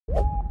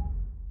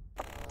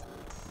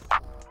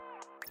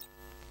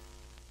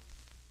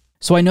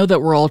So I know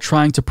that we're all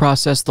trying to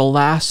process the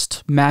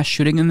last mass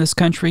shooting in this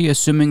country,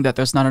 assuming that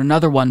there's not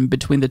another one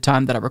between the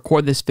time that I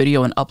record this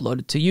video and upload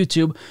it to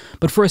YouTube.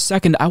 But for a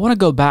second, I want to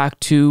go back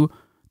to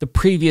the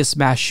previous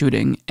mass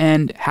shooting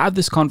and have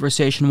this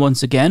conversation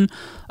once again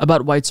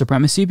about white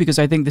supremacy, because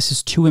I think this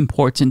is too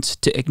important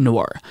to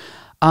ignore.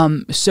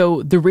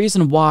 So the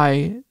reason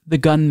why the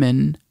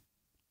gunman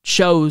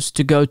chose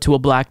to go to a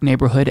black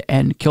neighborhood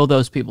and kill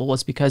those people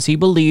was because he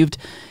believed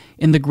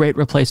in the Great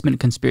Replacement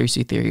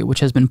conspiracy theory, which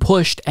has been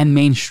pushed and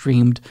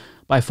mainstreamed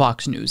by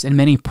Fox News and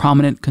many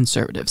prominent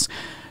conservatives.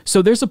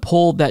 So there's a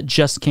poll that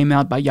just came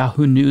out by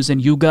Yahoo News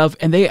and YouGov,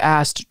 and they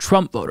asked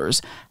Trump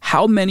voters,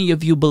 how many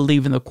of you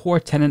believe in the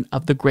core tenet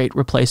of the Great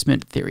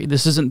Replacement theory?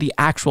 This isn't the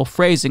actual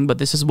phrasing, but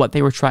this is what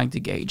they were trying to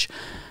gauge.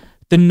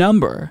 The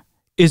number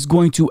is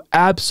going to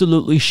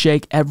absolutely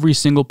shake every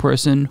single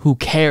person who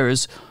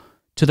cares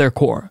to their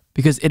core,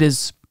 because it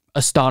is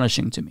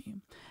astonishing to me.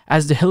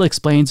 As The Hill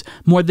explains,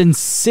 more than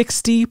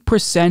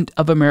 60%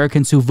 of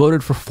Americans who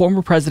voted for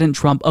former President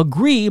Trump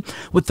agree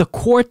with the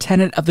core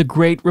tenet of the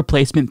Great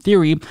Replacement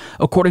theory,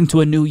 according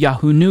to a new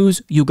Yahoo News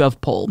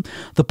YouGov poll.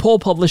 The poll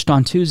published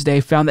on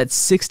Tuesday found that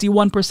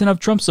 61% of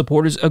Trump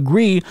supporters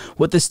agree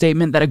with the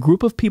statement that a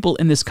group of people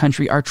in this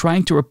country are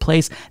trying to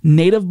replace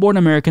native-born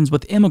Americans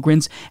with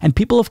immigrants and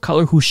people of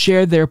color who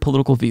share their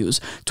political views.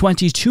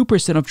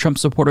 22% of Trump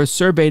supporters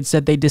surveyed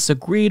said they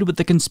disagreed with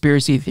the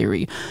conspiracy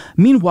theory.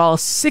 Meanwhile,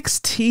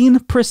 16%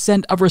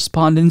 of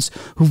respondents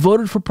who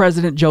voted for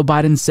President Joe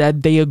Biden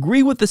said they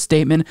agree with the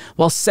statement,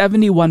 while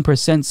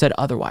 71% said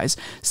otherwise.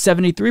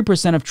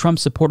 73% of Trump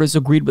supporters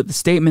agreed with the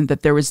statement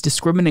that there is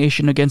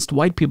discrimination against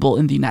white people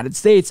in the United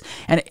States,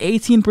 and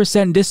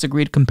 18%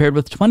 disagreed, compared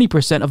with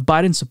 20% of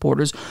Biden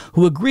supporters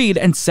who agreed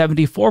and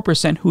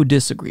 74% who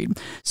disagreed.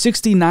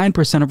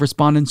 69% of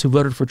respondents who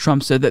voted for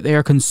Trump said that they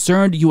are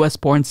concerned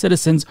U.S.-born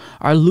citizens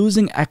are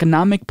losing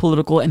economic,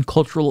 political, and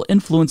cultural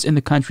influence in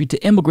the country to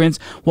immigrants,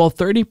 while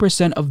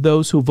 30% of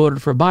those who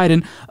voted for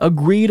Biden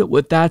agreed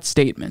with that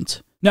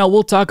statement. Now,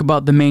 we'll talk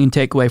about the main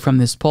takeaway from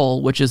this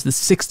poll, which is the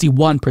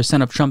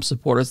 61% of Trump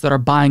supporters that are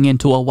buying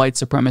into a white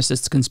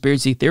supremacist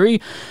conspiracy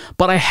theory,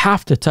 but I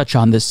have to touch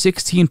on this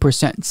 16%.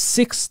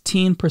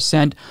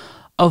 16%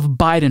 of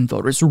Biden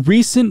voters,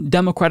 recent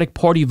Democratic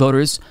Party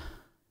voters,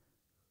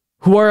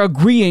 who are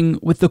agreeing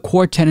with the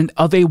core tenet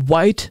of a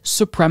white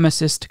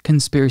supremacist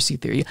conspiracy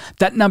theory.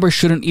 That number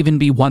shouldn't even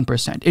be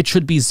 1%. It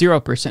should be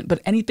 0%.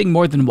 But anything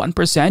more than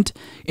 1%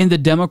 in the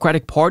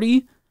Democratic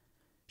Party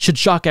should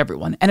shock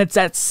everyone. And it's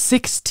at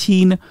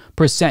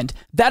 16%.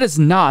 That is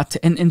not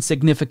an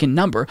insignificant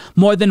number.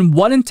 More than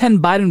 1 in 10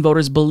 Biden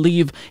voters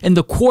believe in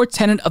the core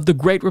tenet of the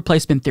Great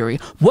Replacement theory.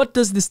 What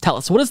does this tell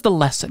us? What is the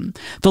lesson?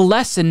 The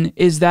lesson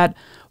is that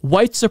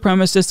white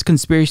supremacist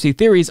conspiracy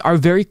theories are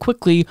very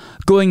quickly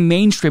going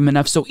mainstream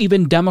enough so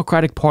even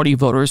Democratic Party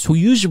voters, who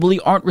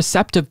usually aren't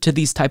receptive to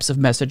these types of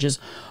messages,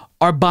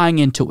 are buying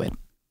into it.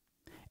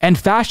 And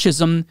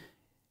fascism,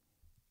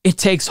 it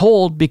takes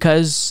hold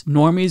because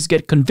normies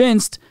get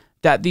convinced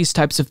that these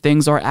types of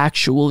things are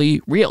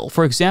actually real.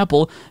 For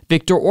example,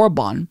 Viktor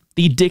Orban,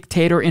 the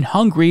dictator in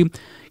Hungary,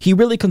 he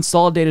really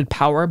consolidated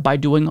power by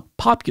doing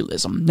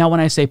populism. Now,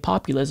 when I say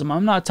populism,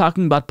 I'm not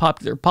talking about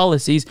popular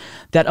policies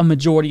that a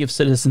majority of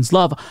citizens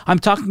love. I'm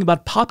talking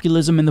about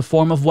populism in the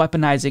form of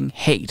weaponizing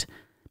hate,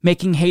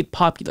 making hate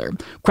popular,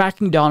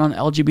 cracking down on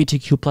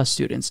LGBTQ plus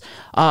students,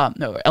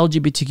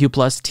 LGBTQ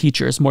plus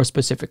teachers more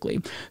specifically.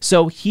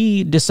 So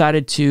he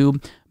decided to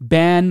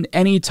ban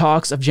any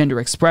talks of gender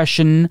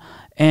expression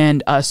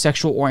and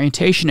sexual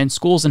orientation in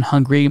schools in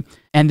Hungary.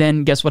 And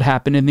then guess what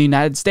happened in the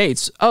United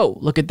States? Oh,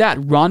 look at that.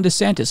 Ron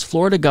DeSantis,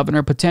 Florida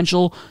governor,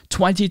 potential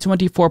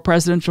 2024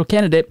 presidential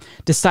candidate,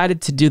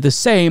 decided to do the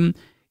same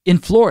in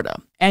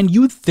Florida. And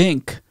you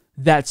think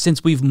that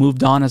since we've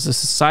moved on as a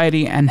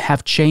society and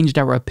have changed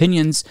our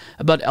opinions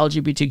about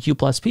LGBTQ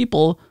plus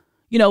people,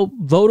 you know,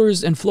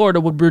 voters in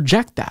Florida would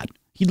reject that.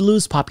 He'd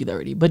lose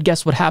popularity. But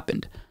guess what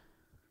happened?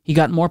 He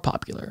got more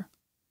popular.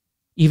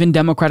 Even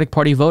Democratic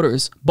Party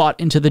voters bought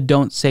into the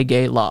Don't Say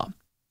Gay law.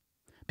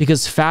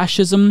 Because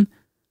fascism,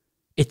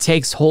 it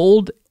takes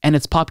hold and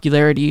its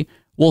popularity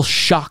will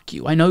shock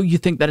you. I know you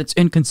think that it's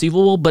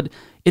inconceivable, but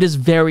it is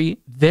very,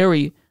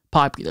 very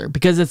popular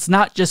because it's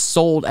not just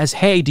sold as,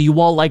 hey, do you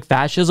all like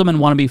fascism and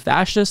want to be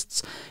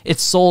fascists?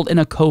 It's sold in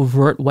a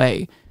covert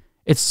way.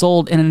 It's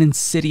sold in an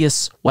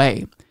insidious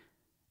way.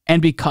 And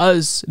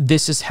because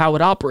this is how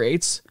it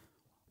operates,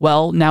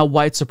 well, now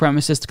white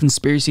supremacist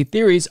conspiracy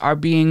theories are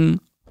being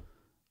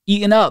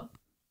eaten up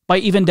by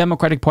even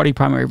Democratic Party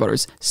primary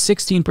voters.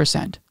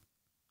 16%.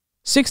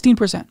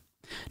 16%.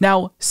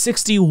 Now,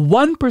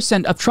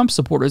 61% of Trump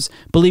supporters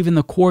believe in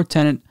the core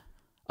tenet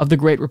of the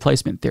Great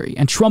Replacement theory,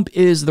 and Trump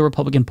is the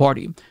Republican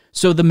Party.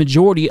 So the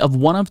majority of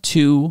one of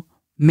two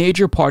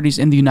major parties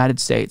in the United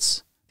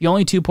States, the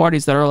only two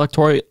parties that are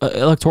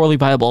electorally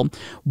viable,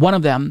 one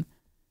of them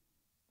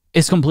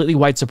is completely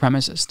white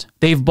supremacist.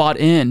 They've bought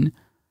in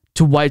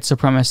to white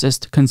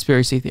supremacist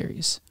conspiracy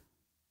theories.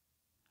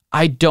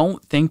 I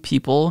don't think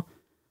people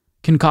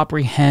can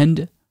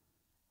comprehend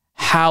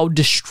how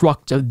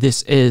destructive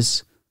this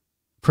is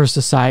for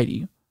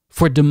society,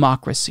 for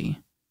democracy,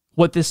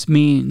 what this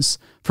means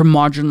for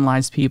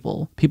marginalized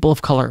people, people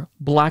of color,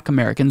 Black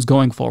Americans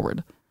going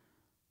forward.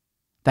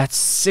 That's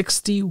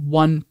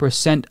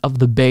 61% of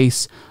the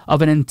base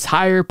of an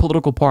entire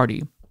political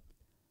party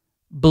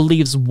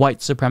believes white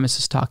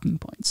supremacist talking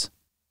points.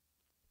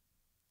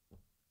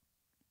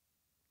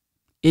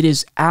 It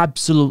is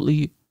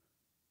absolutely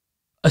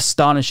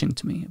astonishing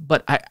to me,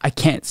 but I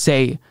can't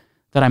say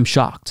that I'm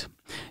shocked.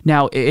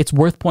 Now, it's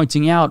worth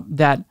pointing out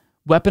that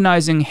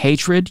weaponizing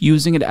hatred,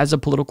 using it as a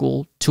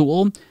political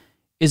tool,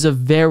 is a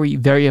very,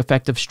 very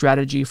effective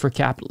strategy for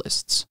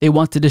capitalists. They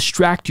want to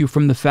distract you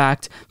from the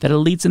fact that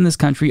elites in this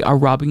country are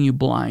robbing you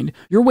blind.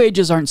 Your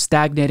wages aren't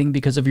stagnating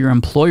because of your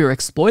employer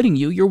exploiting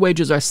you. Your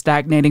wages are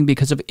stagnating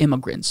because of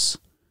immigrants.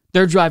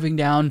 They're driving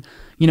down,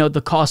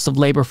 the cost of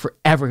labor for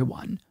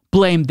everyone.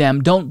 Blame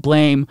them. Don't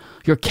blame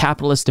your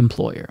capitalist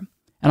employer.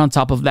 And on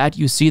top of that,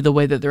 you see the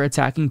way that they're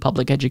attacking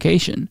public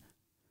education.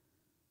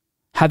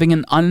 Having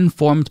an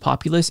uninformed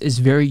populace is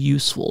very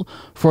useful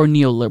for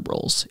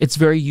neoliberals. It's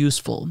very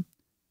useful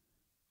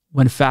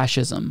when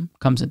fascism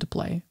comes into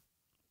play.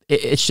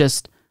 It's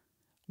just,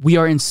 we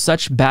are in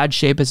such bad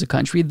shape as a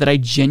country that I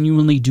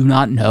genuinely do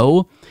not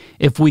know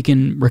if we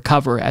can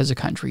recover as a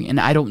country. And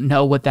I don't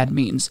know what that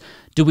means.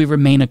 Do we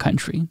remain a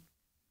country?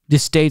 Do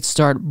states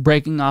start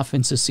breaking off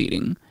and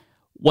seceding?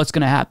 What's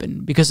going to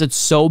happen? Because it's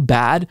so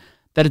bad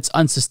that it's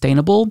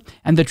unsustainable,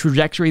 and the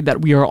trajectory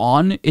that we are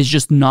on is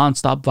just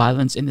nonstop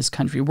violence in this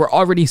country. We're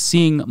already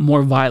seeing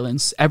more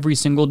violence every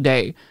single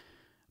day,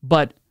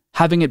 but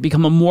having it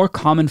become a more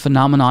common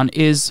phenomenon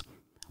is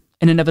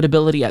an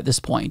inevitability at this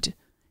point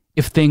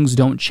if things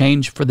don't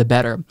change for the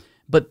better.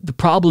 But the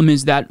problem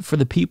is that for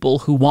the people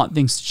who want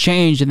things to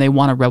change and they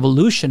want a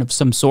revolution of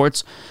some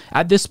sorts,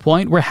 at this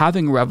point, we're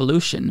having a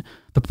revolution.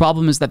 The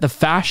problem is that the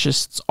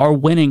fascists are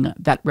winning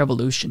that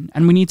revolution,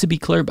 and we need to be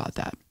clear about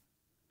that.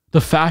 The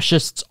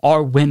fascists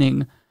are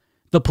winning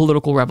the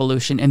political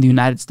revolution in the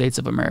United States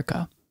of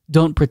America.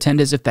 Don't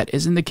pretend as if that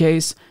isn't the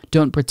case.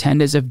 Don't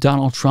pretend as if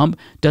Donald Trump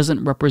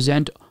doesn't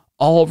represent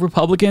all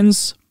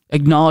Republicans.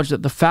 Acknowledge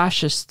that the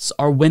fascists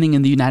are winning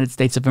in the United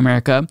States of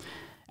America,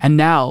 and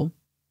now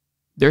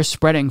they're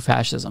spreading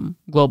fascism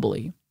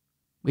globally.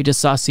 We just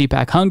saw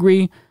CPAC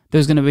Hungary.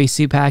 There's going to be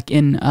CPAC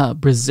in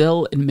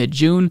Brazil in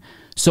mid-June.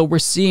 So we're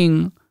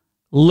seeing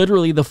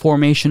literally the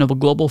formation of a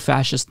global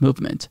fascist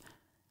movement.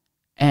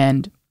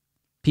 And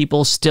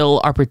people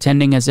still are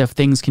pretending as if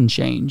things can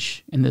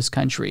change in this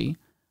country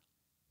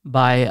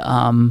by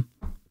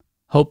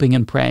hoping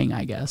and praying,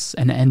 I guess,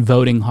 and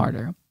voting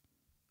harder.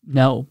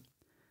 No.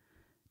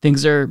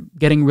 Things are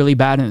getting really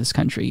bad in this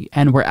country,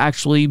 and we're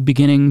actually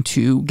beginning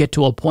to get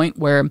to a point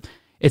where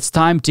it's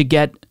time to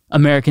get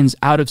Americans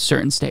out of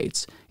certain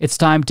states. It's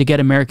time to get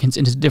Americans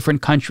into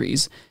different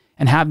countries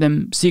and have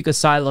them seek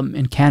asylum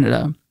in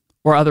Canada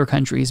or other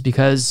countries,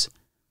 because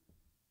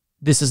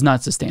this is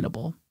not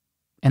sustainable.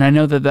 And I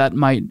know that that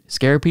might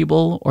scare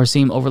people or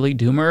seem overly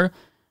doomer,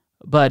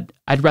 but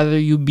I'd rather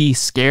you be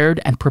scared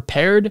and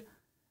prepared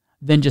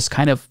than just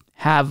kind of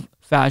have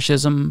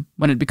fascism,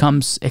 when it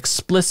becomes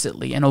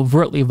explicitly and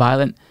overtly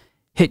violent,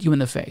 hit you in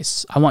the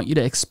face. I want you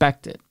to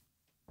expect it.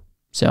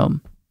 So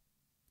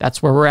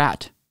that's where we're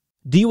at.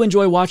 Do you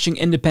enjoy watching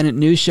independent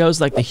news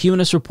shows like the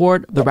Humanist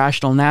Report, the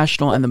Rational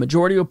National, and the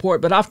Majority Report,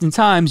 but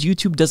oftentimes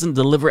YouTube doesn't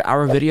deliver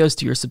our videos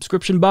to your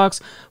subscription box?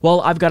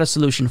 Well, I've got a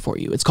solution for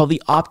you. It's called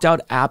the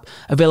Opt-Out app,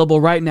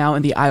 available right now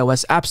in the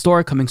iOS App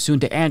Store, coming soon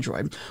to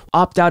Android.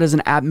 Opt-Out is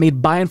an app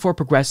made by and for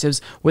progressives,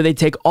 where they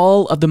take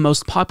all of the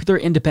most popular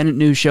independent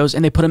news shows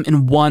and they put them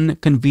in one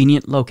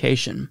convenient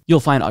location. You'll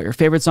find all your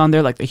favorites on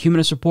there, like the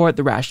Humanist Report,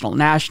 the Rational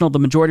National, the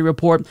Majority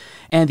Report,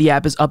 and the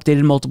app is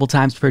updated multiple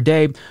times per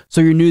day, so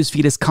your news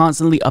feed is constantly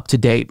up to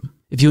date.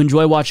 If you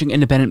enjoy watching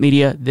independent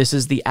media, this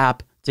is the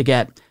app to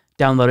get.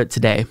 Download it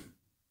today.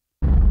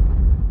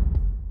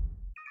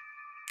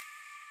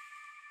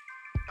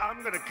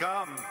 I'm gonna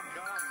come.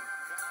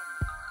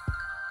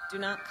 Do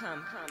not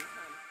come.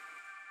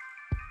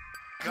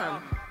 Come.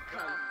 Come.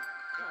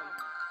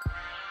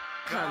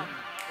 Come.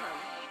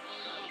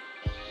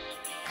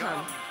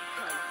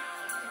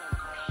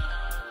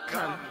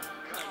 Come.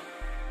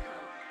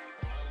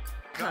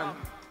 Come.